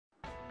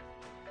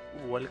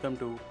Welcome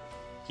to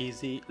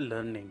Easy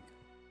Learning.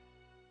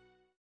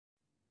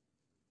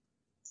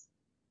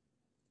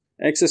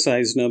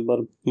 Exercise number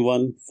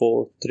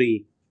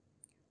 143.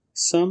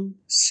 Some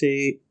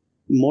say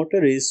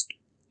motorists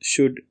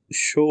should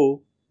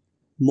show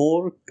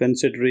more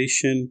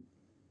consideration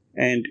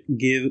and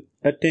give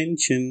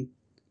attention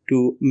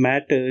to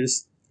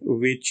matters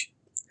which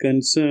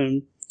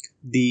concern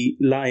the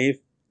life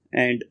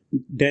and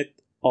death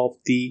of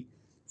the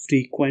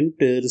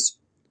frequenters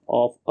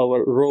of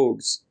our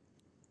roads.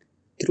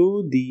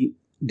 Though the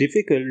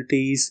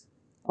difficulties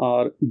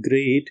are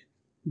great,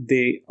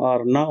 they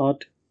are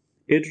not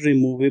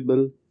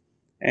irremovable,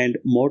 and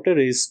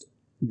motorists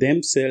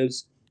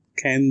themselves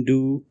can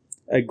do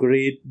a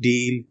great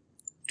deal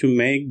to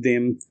make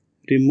them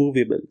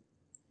removable.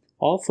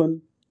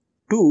 Often,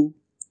 too,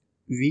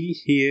 we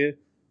hear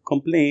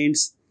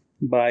complaints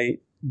by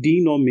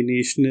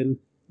denominational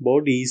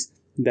bodies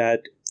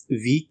that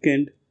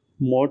weekend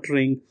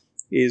motoring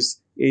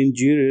is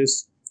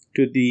injurious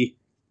to the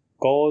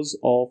cause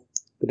of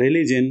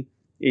religion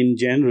in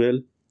general,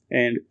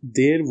 and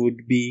there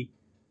would be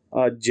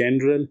a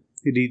general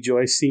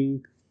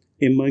rejoicing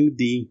among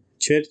the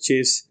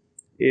churches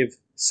if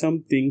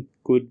something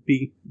could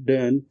be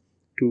done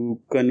to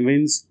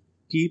convince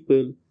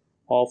people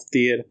of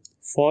their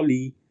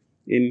folly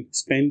in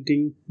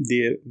spending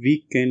their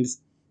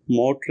weekends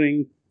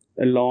motoring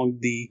along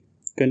the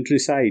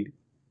countryside.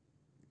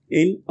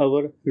 In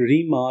our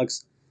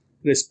remarks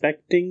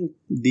respecting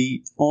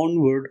the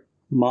onward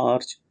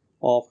march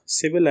of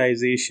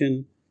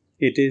civilization,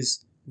 it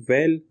is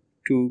well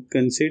to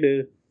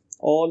consider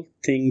all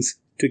things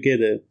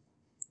together,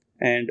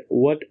 and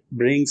what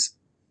brings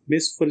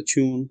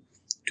misfortune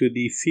to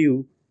the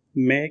few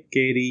may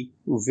carry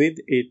with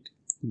it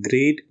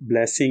great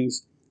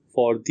blessings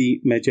for the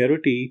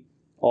majority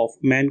of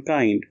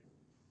mankind.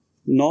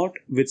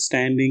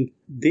 Notwithstanding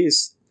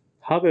this,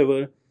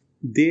 however,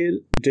 there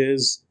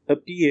does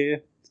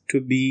appear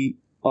to be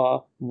a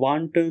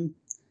wanton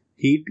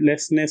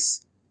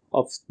heedlessness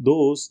of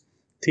those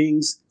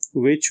things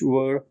which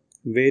were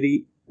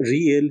very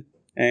real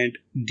and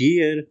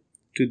dear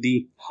to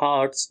the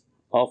hearts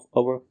of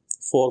our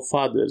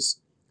forefathers.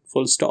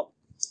 Full stop.